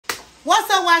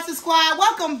What's up, Watcher Squad?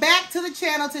 Welcome back to the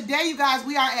channel. Today, you guys,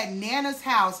 we are at Nana's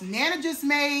house. Nana just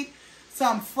made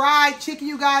some fried chicken,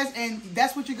 you guys, and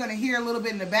that's what you're going to hear a little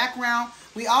bit in the background.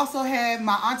 We also have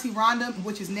my Auntie Rhonda,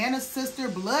 which is Nana's sister,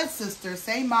 blood sister,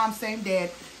 same mom, same dad,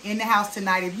 in the house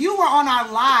tonight. If you were on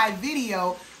our live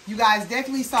video, you guys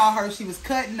definitely saw her. She was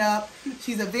cutting up.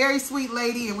 She's a very sweet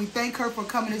lady, and we thank her for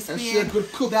coming to spend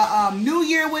the New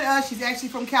Year with us. She's actually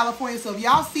from California, so if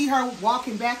y'all see her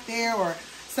walking back there or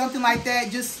something like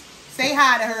that, just say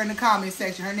hi to her in the comment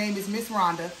section. Her name is Miss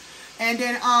Rhonda. And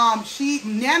then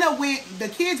Nana went, the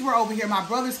kids were over here, my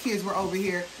brother's kids were over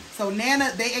here. So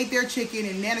Nana, they ate their chicken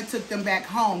and Nana took them back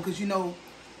home because, you know,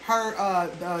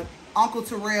 her, Uncle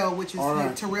Terrell, which is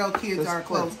Terrell kids are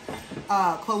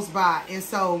close by. And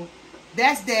so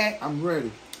that's that. I'm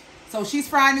ready. So she's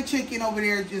frying the chicken over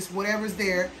there, just whatever's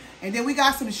there. And then we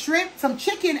got some shrimp, some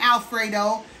chicken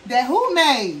Alfredo that who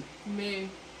made? Me.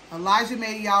 Elijah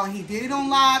made it, y'all, and he did it on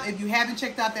live. If you haven't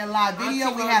checked out that live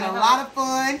video, we had a lot of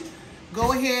fun.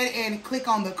 Go ahead and click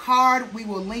on the card. We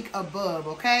will link above,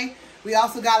 okay? We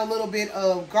also got a little bit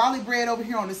of garlic bread over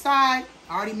here on the side.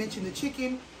 I already mentioned the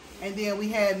chicken. And then we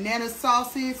have Nana's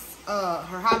sauces,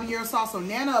 her habanero sauce. So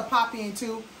Nana will pop in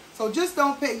too. So just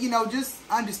don't pay, you know, just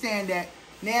understand that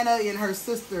Nana and her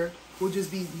sister will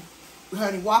just be,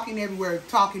 honey, walking everywhere,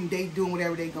 talking, they doing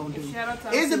whatever they gonna do.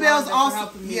 Isabel's also,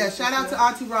 yeah, shout out to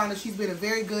Auntie Rhonda. She's been a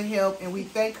very good help, and we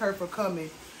thank her for coming.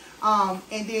 And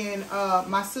then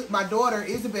my daughter,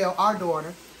 Isabel, our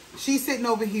daughter, she's sitting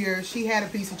over here. She had a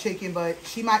piece of chicken, but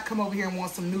she might come over here and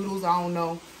want some noodles. I don't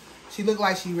know. She looked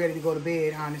like she's ready to go to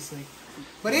bed, honestly.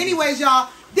 But anyways, y'all,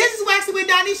 this is Waxing with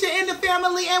Donisha and the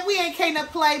family, and we ain't can't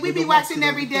play. We be waxing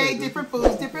every day, different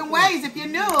foods, different ways. If you're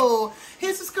new,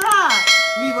 hit subscribe.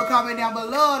 Leave a comment down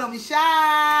below. Don't be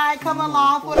shy. Come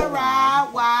along for the ride.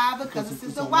 Why? Because this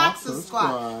is the Waxer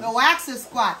Squad. The Waxer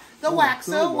Squad. The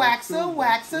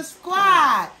Waxer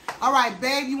Squad. All right,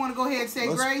 babe, you want to go ahead and say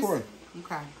grace? Pray.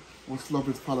 Okay. Most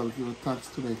lovely Father, we give you thanks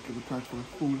today. Give you thanks for the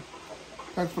food.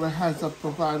 Thanks for the hands that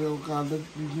provided, oh God, that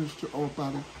we use to our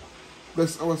body.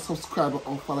 Bless our subscriber,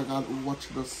 oh Father God, who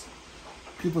watching us.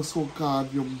 Give us, oh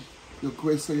God, your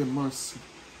grace and your mercy.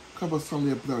 Cover us from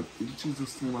your blood. In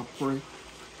Jesus' name I pray.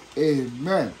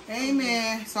 Amen.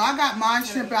 Amen. So I got my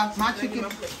shrimp out, my chicken.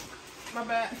 My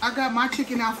bad. I got my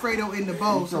chicken Alfredo in the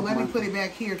bowl, so let me put it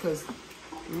back here, because,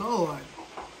 Lord.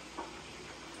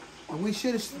 We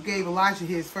should have gave Elijah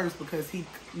his first because he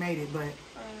made it, but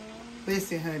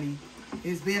listen, honey.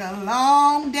 It's been a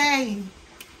long day.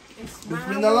 It's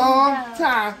been a long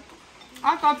time.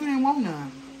 I thought you didn't want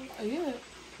none. Oh, yeah.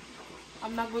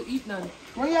 I'm not going to eat none.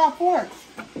 Where y'all forks?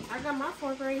 I got my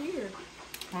fork right here.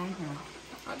 Okay.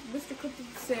 Mr. Cookie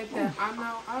said that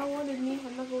I don't want any.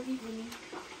 I'm not going to eat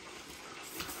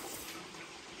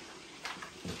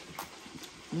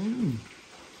any.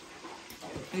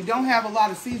 They don't have a lot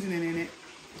of seasoning in it.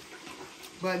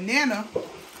 But Nana,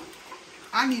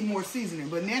 I need more seasoning.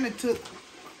 But Nana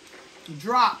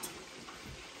dropped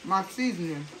my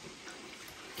seasoning.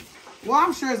 Well,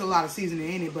 I'm sure there's a lot of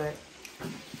seasoning in it, but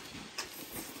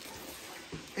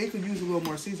they could use a little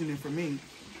more seasoning for me.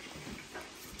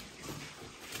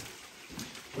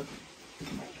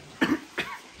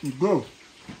 Go.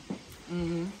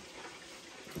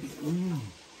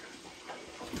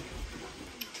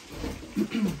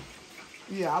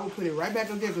 Yeah, I will put it right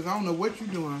back up there because I don't know what you're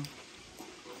doing.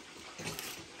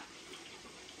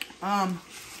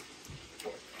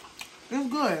 It's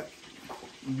good.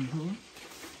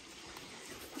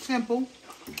 Simple.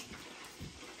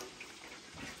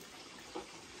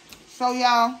 So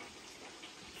y'all,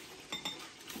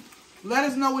 let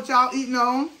us know what y'all eating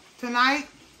on tonight.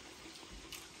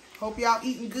 Hope y'all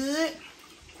eating good.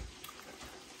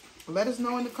 Let us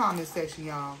know in the comment section,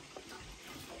 y'all.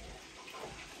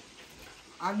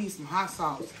 I need some hot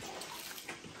sauce.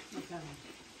 Okay.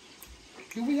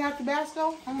 Do we have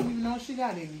Tabasco? I don't even know if she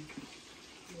got any.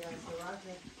 Yeah,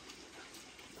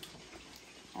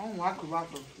 I don't like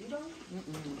Tabasco. you don't?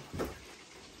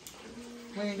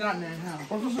 We ain't got none, huh?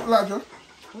 What's this, Elijah?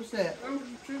 What's that?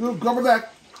 You cover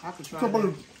that. I could try Somebody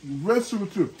that. rest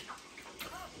with you.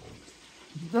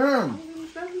 Damn.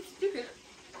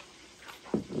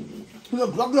 He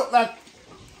just gobbled up like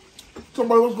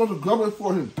somebody was going to gobble it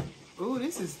for him. Ooh,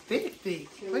 this is thick.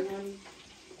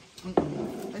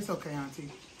 It's okay,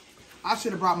 Auntie. I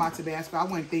should have brought my Tabasco. I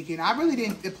wasn't thinking. I really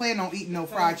didn't plan on eating no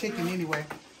fried chicken anyway.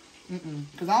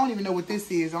 Because I don't even know what this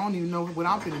is. I don't even know what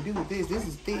I'm going to do with this. This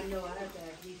is thick. I know I have to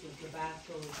have me some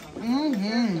Tabasco or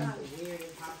something.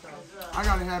 I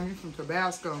got to have me some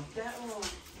Tabasco. That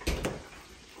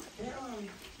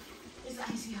it's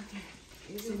icy out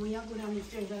there. So when y'all go down the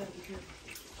stairs, I have to be careful.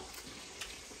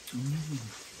 All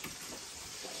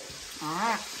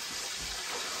right.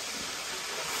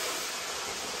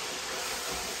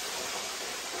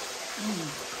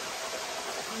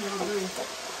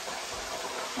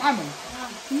 Mama,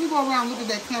 can you go around and look at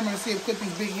that camera and see if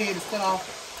Cliffy's big head is cut off?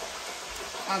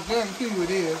 I guarantee you it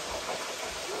is.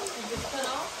 Is it cut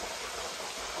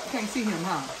off? Can't see him,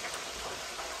 huh?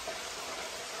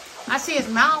 I see his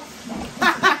mouth.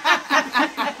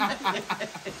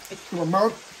 My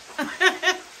mouth?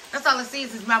 That's all I see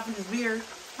is his mouth and his beard.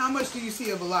 How much do you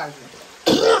see of Elijah?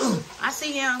 I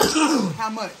see him. How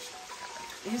much?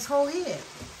 His whole head.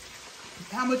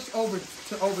 How much over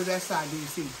that side do you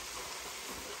see?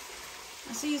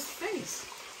 I see his face.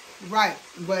 Right,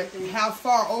 but how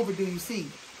far over do you see?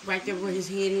 Right there where his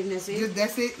head is, and that's it. Just,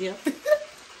 that's it? Yep.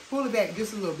 Pull it back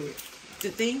just a little bit. The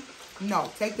thing?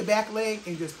 No, take the back leg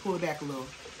and just pull it back a little.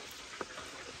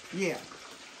 Yeah.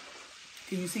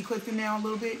 Can you see Clifton now a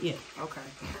little bit? Yeah. Okay.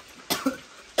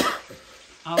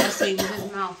 All I see is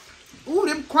his mouth. Ooh,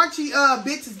 them crunchy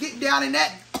bits is getting down in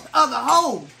that other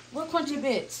hole. What crunchy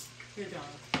bits? Here, dog.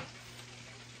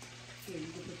 Here, you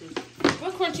can put this.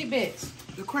 What crunchy bits?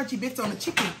 The crunchy bits on the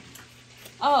chicken.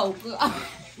 Oh, good.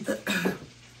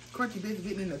 Crunchy bits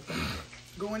getting in the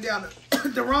going down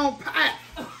the wrong pipe.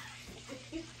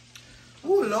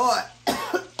 Ooh, Lord.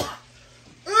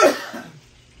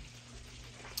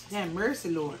 Have mercy,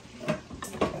 Lord.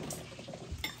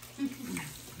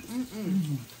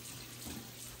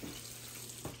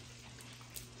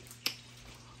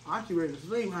 Aren't you ready to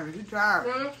sleep, honey? You tired?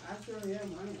 I sure am. I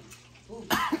am.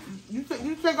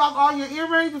 You take off all your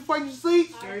earrings before you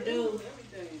sleep? Sure do.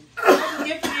 Everything.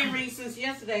 Get your earrings since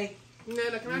yesterday.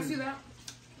 Nana, can I see that?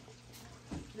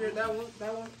 Yeah, that one.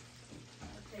 That one.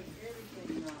 I take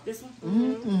everything out. This one? Let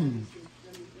me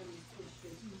push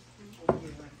this over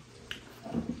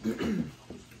here.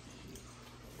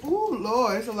 Ooh,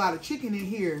 Lord, there's a lot of chicken in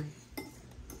here.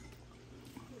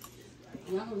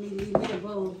 Y'all gonna need me a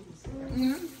bowl.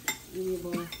 Mm-hmm. Give me a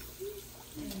bowl.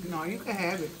 No, you can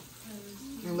have it.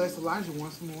 Unless Elijah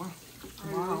wants some more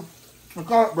tomorrow. I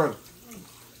got it, bro.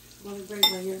 Want a break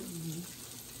right here?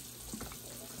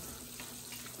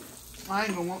 I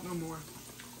ain't gonna want no more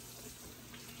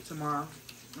tomorrow.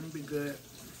 I'm gonna be good.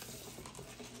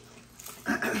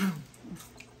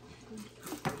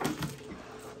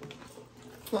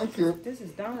 Thank you. This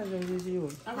is Donna's or this is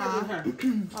yours? I'm right with her.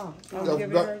 Oh, Yeah, I'll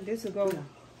give it that- her. This will go.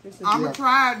 This is I'm Yeah. gonna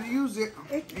try to use it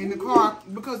in the car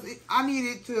because I need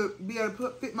it to be able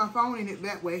to fit my phone in it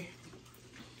that way.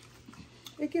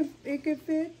 it can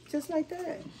fit just like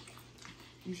that.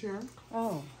 You sure?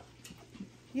 Oh,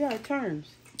 yeah, it turns.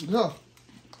 Yeah.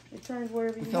 It turns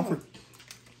wherever you It's want. comfort.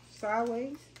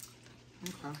 Sideways.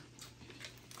 Okay.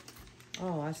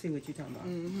 Oh, I see what you're talking about.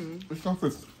 Mm-hmm. It's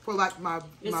comfort. For like my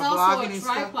It's my also vlogging a and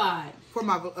stuff. tripod. For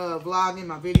my vlogging,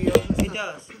 my videos. And It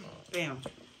stuff. does. Bam.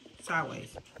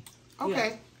 Sideways.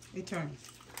 Okay. It turns.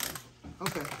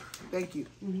 Okay. Thank you.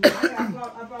 I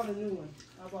bought a new one.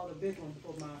 I bought a big one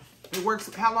for my. It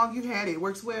works. How long you had it? It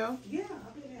works well. Yeah,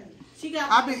 I've been at it. She got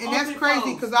I've been, and that's open crazy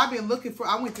phones. because I've been looking for.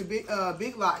 I went to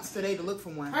Big Lots today to look for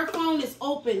one. Her phone is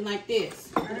open like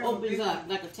this. I It have a opens big up one.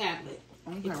 like a tablet.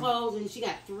 Okay. It closed and she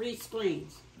got 3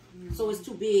 screens. So it's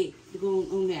too big to go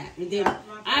on that. And then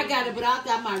I got it, but I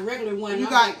got my regular one. You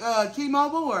I'm got like,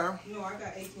 T-Mobile or? No, I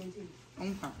got AT&T.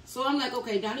 Okay. so I'm like,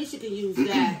 okay, Donisha can use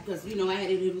that because you know I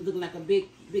had it was looking like a big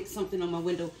something on my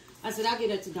window. I said I'll get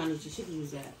that to Donisha. She can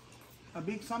use that. A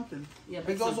big something. Yeah, It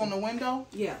big goes something. on the window.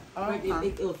 Yeah, Oh, right, okay.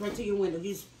 it goes right to your window.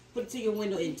 You just put it to your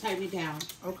window and tighten it down,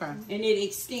 Okay. and it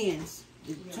extends.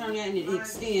 You turn that and it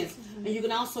extends, and you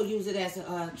can also use it as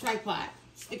a tripod.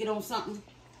 Stick it on something,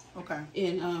 Okay.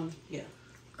 and yeah.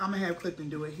 I'm gonna have Clifton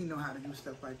do it. He know how to do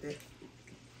stuff like that.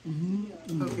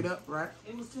 Mm-hmm. Hook it up, right?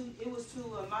 It was too.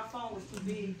 My phone was too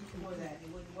big for that. It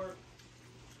wouldn't work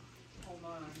on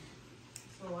mine.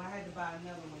 So I had to buy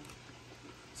another one.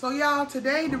 So y'all,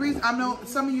 today the reason I know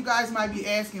some of you guys might be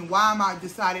asking why am I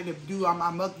decided to do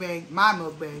my mukbang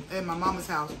at my mama's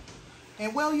house.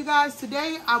 And well, you guys,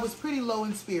 today I was pretty low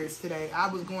in spirits today. I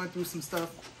was going through some stuff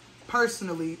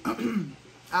personally.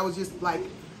 I was just like,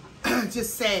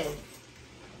 just sad.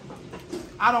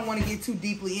 I don't want to get too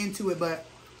deeply into it, but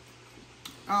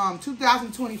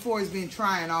 2024 has been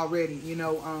trying already. You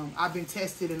know, I've been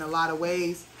tested in a lot of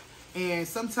ways, and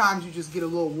sometimes you just get a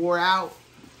little wore out,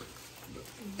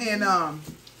 and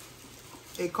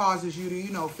it causes you to,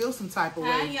 you know, feel some type of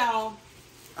Hi, way. y'all.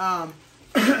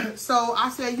 So I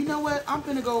said, you know what? I'm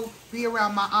gonna go be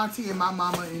around my auntie and my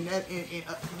mama and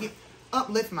get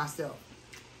uplift myself.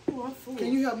 Ooh, I'm full.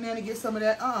 Can you help Nana get some of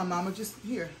that? Mama, just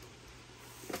here.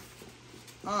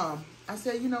 I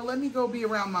said, you know, let me go be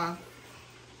around my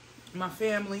my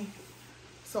family,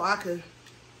 so I could,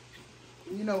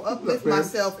 you know, uplift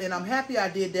myself. And I'm happy I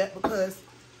did that because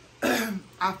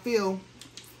I feel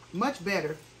much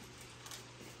better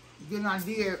than I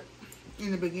did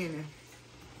in the beginning.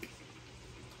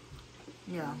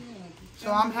 Yeah.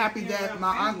 So I'm happy that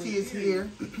my auntie is here.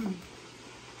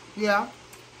 Yeah.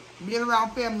 Being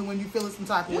around family when you feeling some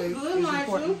type of way is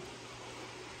important.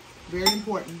 Very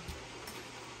important.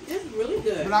 It's really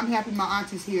good. But I'm happy my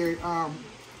auntie's here.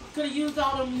 Could have used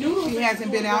all them noodles. She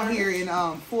hasn't been out here in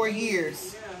 4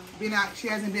 years. She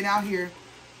hasn't been out here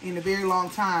in a very long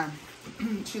time.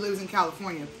 She lives in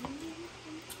California.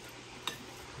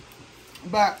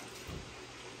 But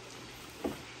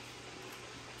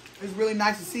it's really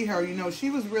nice to see her. You know,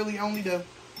 she was really only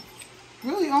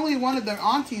one of the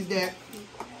aunties that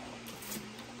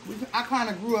I kind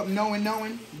of grew up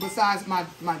knowing, besides my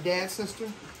dad's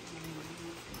sister.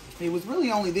 It was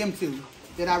really only them two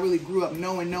that I really grew up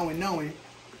knowing.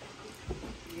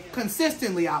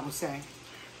 Consistently, I would say.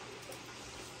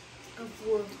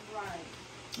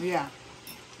 Yeah.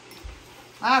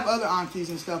 I have other aunties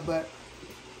and stuff, but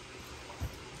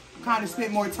kind of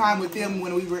spent more time with them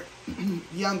when we were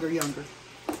younger.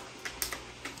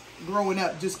 Growing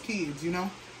up, just kids, you know?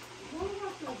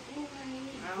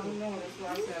 I don't know. That's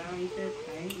why I said I don't eat that.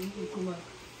 I ain't eating too much.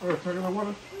 Oh, taking my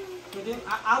water? But then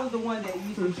I was the one that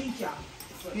used to beat y'all.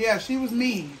 Yeah, she was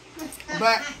mean.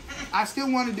 But I still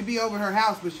wanted to be over her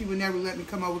house, but she would never let me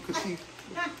come over because she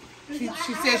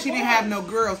said she didn't have no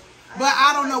girls. But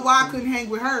I don't know why I couldn't hang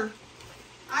with her.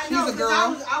 I know, She's a girl.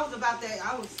 I was about that.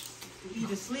 I was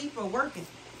either asleep or working.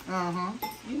 Uh-huh.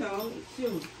 You know,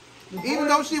 shoot. Even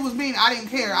though she was mean, I didn't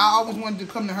care. I always wanted to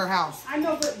come to her house. I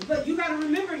know, but you got to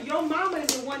remember, your mama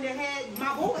is the one that had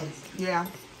my boys. Yeah,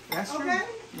 that's true. Okay?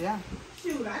 Yeah.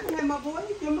 Shoot, I didn't have my boys.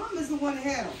 Your mama's the one that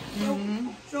had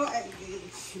them. So,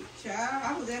 child,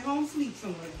 I was at home sleep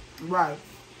somewhere. Right.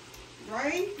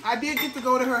 Right? I did get to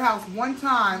go to her house one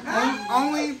time,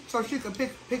 only so she could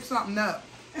pick something up.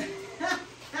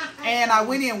 And I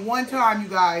went in one time, you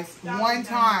guys. One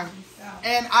time.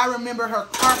 And I remember her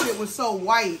carpet was so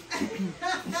white.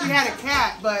 She had a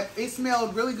cat, but it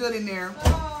smelled really good in there.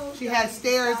 She had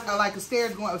stairs, like a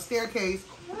staircase.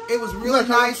 It was really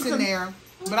nice in there.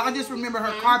 But I just remember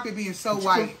her carpet being so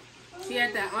white. She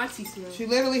had that auntie smell. She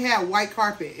literally had white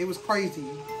carpet. It was crazy.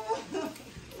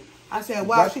 I said,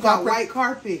 wow, she got white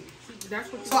carpet.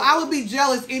 So I would be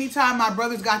jealous anytime my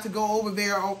brothers got to go over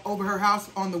there, over her house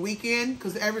on the weekend.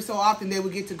 Because every so often they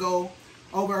would get to go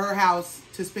over her house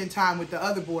to spend time with the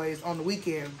other boys on the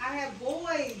weekend. I have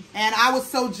boys. And I was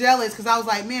so jealous because I was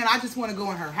like, man, I just want to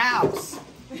go in her house.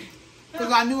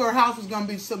 Because I knew her house was going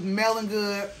to be smelling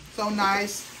good, so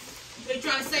nice. They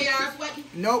trying to say ours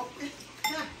wasn't? Nope.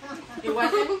 It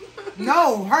wasn't?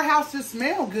 No, her house just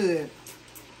smelled good.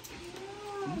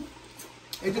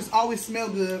 It just always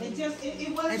smelled good.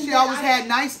 It wasn't. And she always had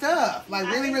nice stuff. Like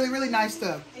really nice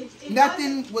stuff.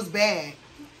 Nothing was bad.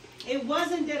 It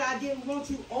wasn't that I didn't want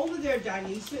you over there,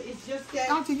 Donisha. It's just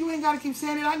that... Auntie, you ain't got to keep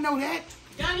saying it. I know that.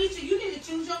 Donisha, you need to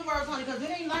choose your words, honey, because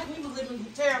it ain't like we was living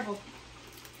terrible.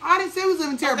 I didn't say we was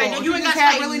living terrible. Okay, you just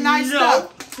had really nice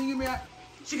stuff. So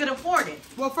she could afford it.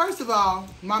 Well, first of all,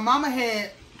 my mama had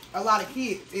a lot of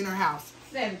kids in her house.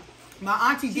 7.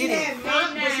 My auntie did it.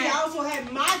 But she also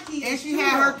had my kids. And she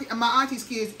had my auntie's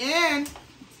kids. And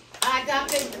I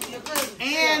adopted your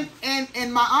cousin.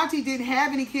 And my auntie didn't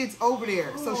have any kids over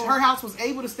there. So her house was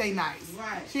able to stay nice.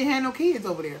 Right. She had no kids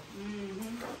over there.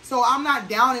 So I'm not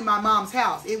down in my mom's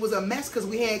house. It was a mess because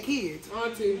we had kids.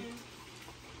 Auntie,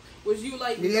 was you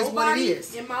like it is what it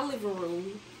is. In my living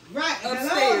room? Right. Upstairs.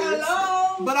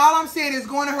 Hello. But all I'm saying is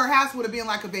going to her house would have been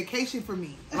like a vacation for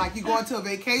me. Like you going to a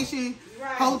vacation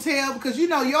hotel because you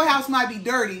know your house might be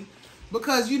dirty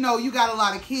because you know you got a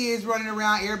lot of kids running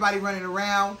around, everybody running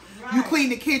around. Right. You clean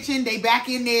the kitchen, they back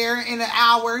in there in an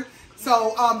hour.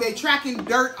 So they tracking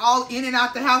dirt all in and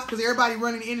out the house because everybody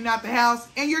running in and out the house.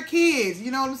 And your kids,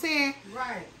 you know what I'm saying?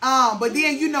 Right. But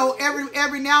then, you know,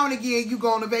 every now and again you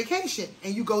go on a vacation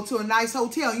and you go to a nice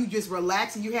hotel and you just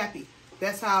relax and you happy.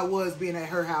 That's how it was being at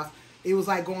her house. It was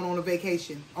like going on a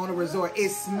vacation, on a resort. It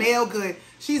smelled good.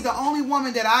 She's the only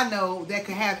woman that I know that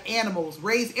can have animals,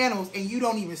 raise animals, and you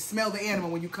don't even smell the animal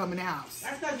when you come in the house.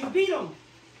 That's because you beat them.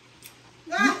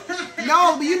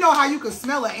 No, but you know how you can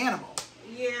smell an animal.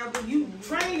 Yeah, but you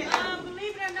train it.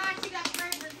 Believe it or not, she got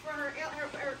fragrance for her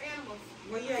animals.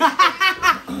 Well,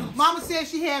 yeah. Mama said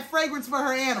she had fragrance for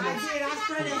her animals. I did. I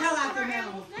sprayed the hell out of the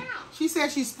animals. She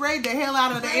said she sprayed the hell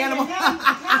out of the animal. The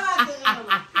hell out of the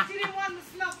animals. She didn't want them to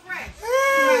smell fresh.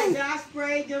 Right, I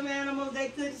sprayed them animals. They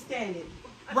couldn't stand it.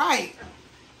 Right.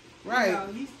 Right.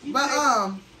 You But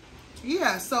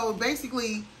Yeah, so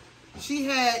basically, she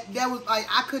had, that was like,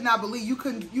 I could not believe, you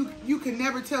could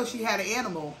never tell she had an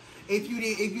animal if you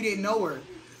didn't know her,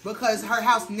 because her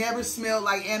house never smelled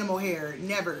like animal hair,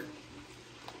 never.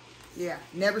 Yeah,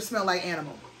 never smelled like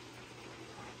animal.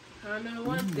 I know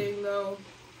one thing though.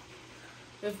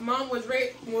 If Mom was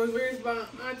raised by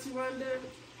Auntie Rhonda,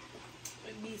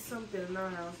 it'd be something in our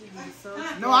house. It'd be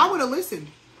something. No, I would have listened.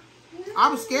 I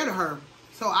was scared of her,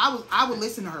 so I would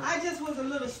listen to her. I just was a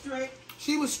little strict.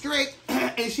 She was strict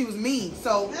and she was mean,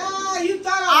 so You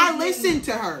thought I listened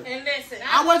to her. And listen,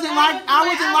 I wasn't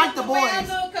like the boys.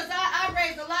 Because I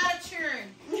raised a lot of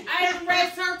children. I even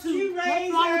raised her too. You What's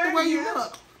raised wrong with her. the way you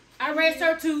look? I raised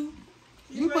her too.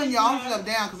 You putting your own stuff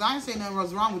down, because I ain't saying nothing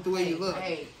was wrong with the way you look.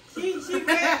 Hey. She raised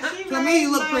To me,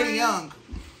 you look mine. pretty young.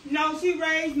 No, she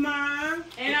raised mine.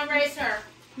 And I raised her.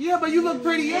 Yeah, but you look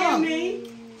pretty And young.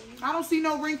 me. I don't see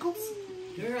no wrinkles.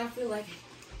 Girl, I feel like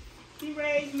She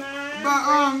raised mine.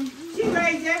 But She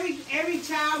raised every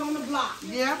child on the block.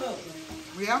 yeah,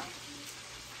 yeah.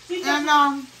 She just,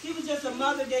 And she was just a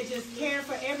mother that just cared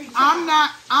for every child.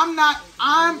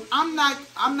 I'm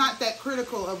not that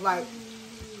critical of like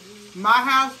my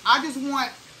house. I just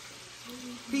want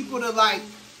people to like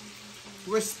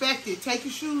respect it. Take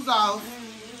your shoes off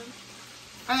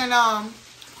and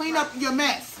clean up your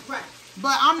mess. Right.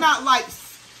 But I'm not like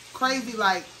crazy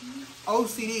like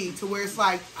OCD to where it's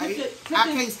like I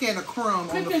can't stand a crumb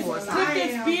on the floor.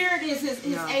 Cliffie's beard is his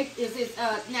No.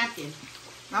 napkin.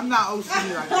 I'm not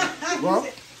OCD like that. Well,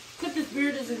 Cliffie's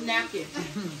beard is his napkin.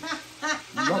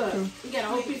 nothing. He got a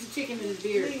whole piece of chicken in his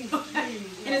beard. Please, please,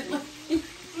 And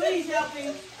it's, please help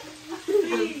me.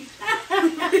 Please.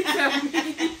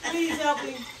 Please help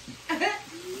me.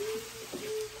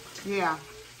 Yeah.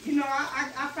 You know,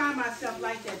 I find myself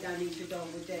like that, Donisha, though,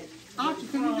 with that. Auntie,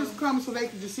 can you just come so they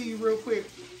can just see you real quick?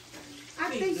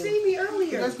 They see me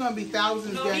earlier. There's gonna be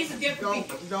thousands No, these are that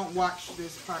different don't watch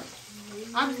this part.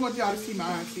 I just want y'all to see my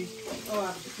auntie. Oh,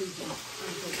 I'm pleased.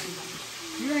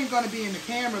 You ain't gonna be in the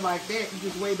camera like that. You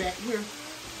just way back here.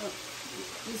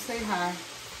 Just say hi.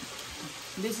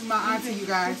 This is my auntie, you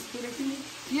guys. do they see me?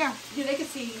 Yeah. Yeah, they can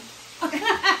see you. Look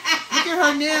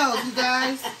at her nails, you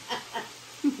guys.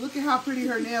 Look at how pretty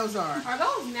her nails are. Are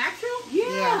those natural?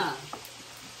 Yeah.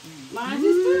 Mine is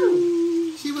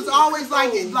too. She was always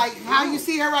like it, like how you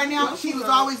see her right now. She was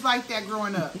always like that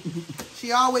growing up.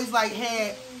 She always like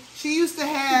had. She used to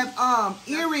have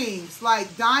earrings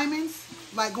like diamonds,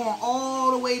 like going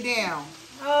all the way down.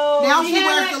 Oh, Now she she had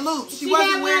wears like- the loops. She She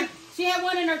wasn't had wearing. one. She had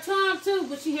one in her tongue too,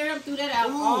 but she hair threw that out.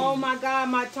 oh my God,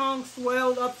 my tongue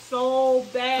swelled up so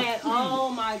bad. Oh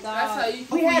my God. That's how you.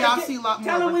 Oh, y'all see a lot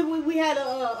more. Tell of her her. we had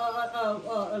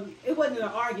it wasn't an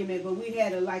argument, but we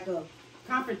had a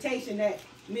confrontation that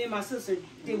me and my sister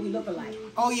did we look alike.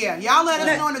 Oh yeah, y'all let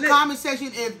us know in the comment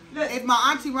section if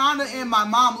my auntie Rhonda and my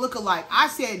mom look alike. I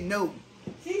said no,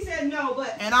 She said no,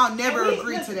 but and I'll never And we-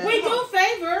 agree to that. We do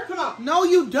favor. come on. No,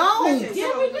 you don't. Listen.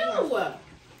 Yeah, we do.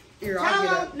 Here, Tell I'll get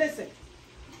her, up. listen.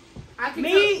 I can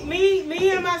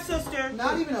Me and my sister.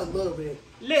 Not even a little bit.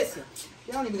 Listen.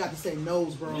 They don't even got to say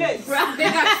nose, bro. Listen. They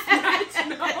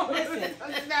got Listen.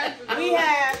 tell. We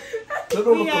have. They don't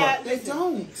We look have. alike. They Listen.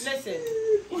 don't. Listen.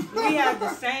 We have the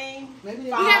same. Maybe We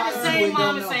got the father, same we mom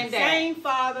don't and know. same dad. Same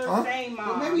father, Huh? same But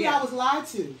mom. maybe I was lied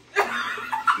to.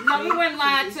 No, we weren't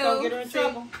lied It's gonna get her to. in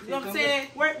Trouble. trouble. You know what I'm saying?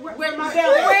 Where my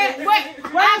bell at? Where's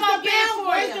the bell?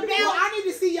 Where's the Well, bell? I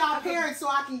need to see y'all parents so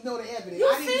I can know the evidence. You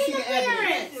I need to seen see the the evidence.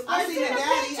 parents. I You seen seen the the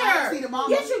daddy. I picture. didn't see the mama.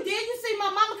 Yes, you did. You seen my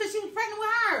mama because she was pregnant with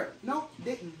her. Nope,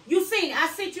 didn't. You seen? I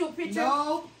sent you a picture.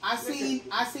 No, I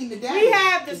seen the daddy. We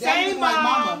have the daddy same look like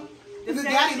mom, mama. the The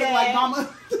same daddy look like dad. mama.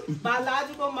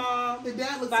 Biological mom. The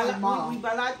dad looks like We mom.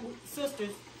 biological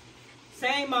sisters.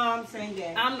 Same mom, same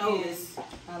dad. I'm the oldest.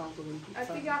 I don't believe it. I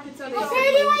think y'all can tell.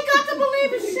 Okay, you ain't got to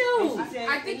believe it, shoot.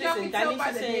 I think y'all can tell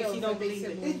by the nails She that don't they believe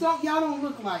said. it. It don't. Y'all don't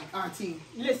look like auntie.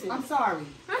 Listen, I'm sorry.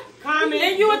 comment.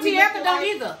 And you and do we Tiara look don't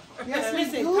alike? either. Yes, we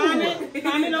Listen, do.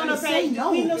 comment on the Say page.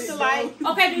 no. We look alike.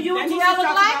 Okay, do you and That Tiara means look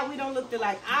talk like? about we don't look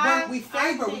alike. But we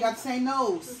favor. We think- got the same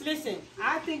nose. Listen,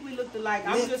 I think we looked alike.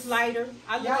 I'm Lips. just lighter.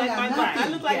 I look Y'all like got my mom. nothing. I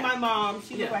look like Yeah. my mom.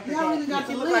 She Yeah. look like her Y'all dad. even got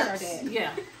She the look like her lips. dad. Yeah.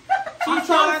 I'm She's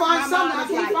trying to short, find my something. I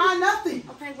mom's can't light. find nothing.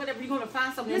 Okay, whatever. You're gonna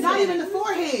find something. It's not even the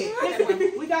forehead.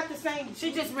 Listen, we got the same.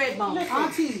 She just red bone. Listen.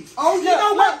 Aunties. Oh, you Look,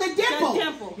 know what? look, The dimple. the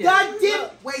dimple. The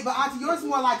dimple. Wait, but auntie, yours is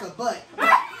more like a butt.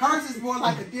 Hers is more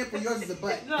like a dimple. Yours is a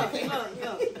butt. Look,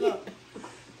 look.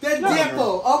 The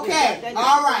dimple. Okay. Yeah, that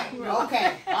All right.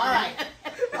 Okay. All right.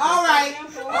 All right.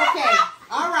 Okay.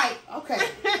 All right. Okay.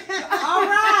 All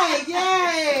right.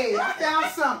 Yay. I found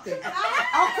something.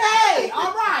 Okay.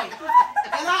 All right.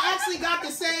 And I actually got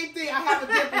the same thing. I have a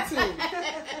dimple too.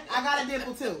 I I got a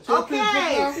dimple too. So Okay.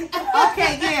 please,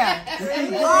 Okay, yeah.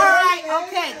 All right,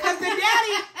 okay. Because the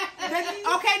daddy,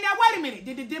 okay, now wait a minute.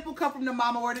 Did the dimple come from the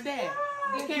mama or the dad?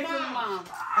 It came from the mom.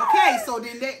 Okay, so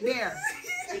then there.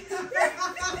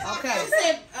 Okay.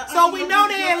 So we know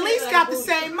they at least got the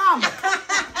same mama.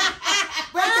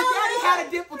 But the daddy had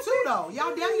a dimple too, though.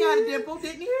 Y'all daddy had a dimple,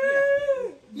 didn't he?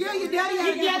 Yeah, your daddy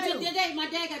had a dimple too. My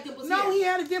dad got dimples. No, here. he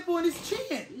had a dimple in his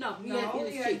chin. No, he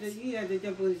had the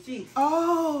dimple in his cheeks.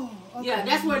 Oh. Okay. Yeah,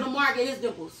 that's where Lamar get his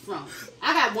dimples from.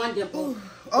 I got one dimple.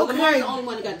 Okay. Lamar's the only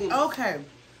one that got dimples. Okay.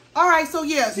 All right, so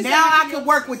yeah, now I can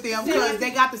work with them because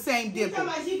they got the same dimple.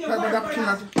 You can work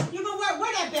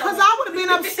where that Because I would have been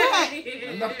upset.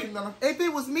 If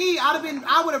it was me,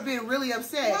 I would have been really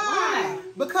upset. Why?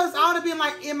 Because I would have been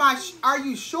like, are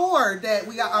you sure that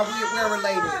we're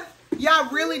related? Y'all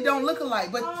really don't look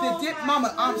alike. But the dip,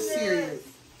 mama, I'm serious.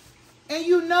 And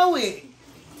you know it.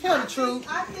 Tell the truth.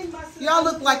 Y'all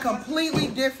look like completely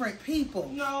different people.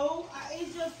 No,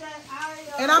 it's just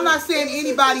that And I'm not saying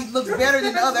anybody looks better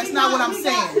than the other. That's not what I'm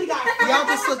saying. Y'all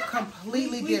just look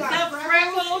completely different. The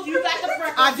freckles, you got the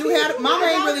freckles. I do have them. Mama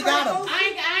ain't really got them.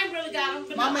 I ain't really got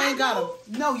them. Mama ain't got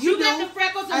them. No, you do. got the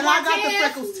freckles and I got the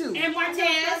freckles too. And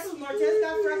Martez. Martez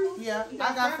got freckles? Yeah,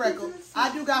 I got freckles.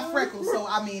 I do got freckles. So,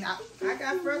 I mean, I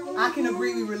got freckles. I can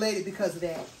agree we related because of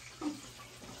that.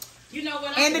 You know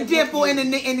what? And the dimple and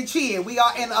the chin. We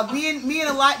all and me and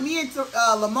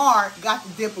Lamar got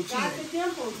the dimple chin. Got the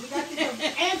dimples. We got the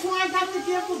dimples. Antoine got the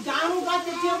dimples. Donald got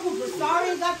the dimples.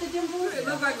 Rosario got the dimples. It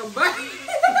looks like a butt.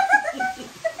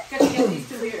 Because you got these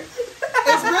two here.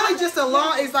 It's really just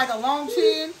it's like a long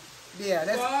chin. Yeah,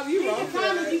 that's. Bob, you wrong.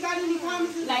 You got any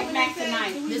comments? Like Mac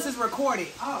tonight. This is recorded.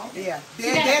 Oh, okay. Yeah, You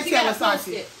they'll gotta tell us our post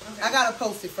shit. it. I gotta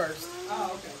post it first.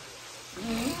 Oh, okay.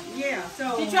 Yeah,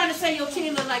 so. You're trying to say your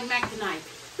chin look like Mac tonight.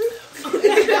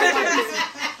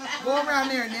 Go around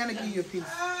there and Nana give you a piece.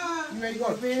 You ready to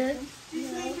go to bed?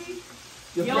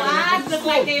 Your eyes look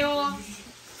like they all.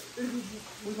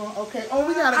 We're going okay. Oh,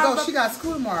 we gotta go. She got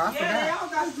school tomorrow. I forgot. Yeah, they all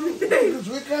got school.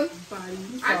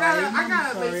 I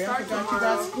got a late start I forgot you tomorrow.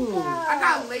 got school. I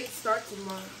got a late start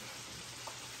tomorrow.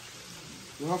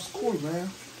 You have school, man.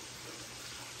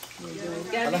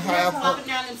 Gotta be careful walking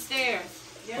down them stairs.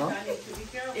 Yes, Huh? I need to be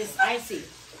careful. It's icy.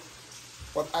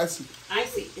 What I see.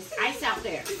 Icy. It's ice out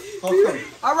there. Okay.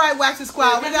 All right, Waxing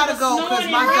Squad. We gotta go because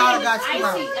my daughter got It's school.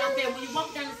 icy out there. When you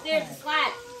walk down the stairs, you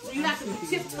slide. So you have to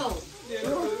tiptoe.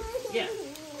 Yeah.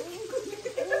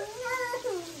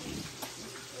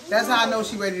 That's how I know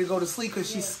she's ready to go to sleep because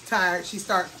she's tired. She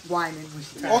start whining when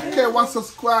she's tired. Okay, what's up,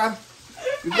 squad?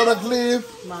 We're gonna leave.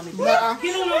 Mommy, Nah.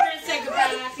 Get on over and say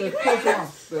goodbye. Close them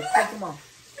off. Close them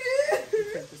off.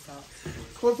 check this out.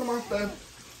 Close them off, babe.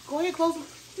 Go ahead, close them.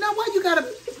 Now, why you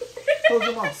gotta Close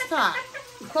them off. stop?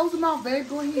 Close them out, babe.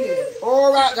 Go ahead.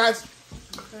 All right, guys.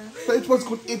 So it was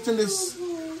good eating this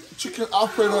chicken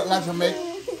Alfredo like Jamaica.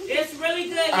 It's really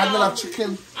good, I y'all. love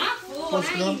chicken. I'm full. What's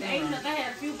I good? ain't ate nothing. I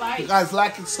had a few bites. You guys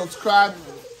like it, subscribe,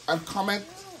 and comment.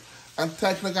 And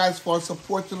thank you guys for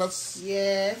supporting us.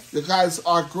 Yes. You guys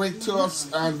are great to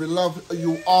us, and we love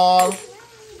you all.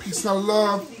 Peace and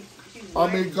love.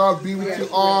 May God be with you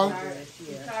all.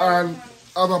 And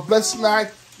have a blessed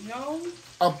night.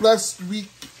 A blessed week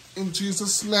in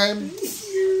Jesus' name.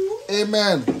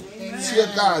 Amen. See you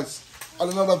guys on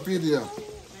another video.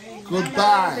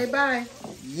 Goodbye. Say bye.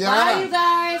 Yeah. Bye, you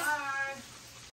guys.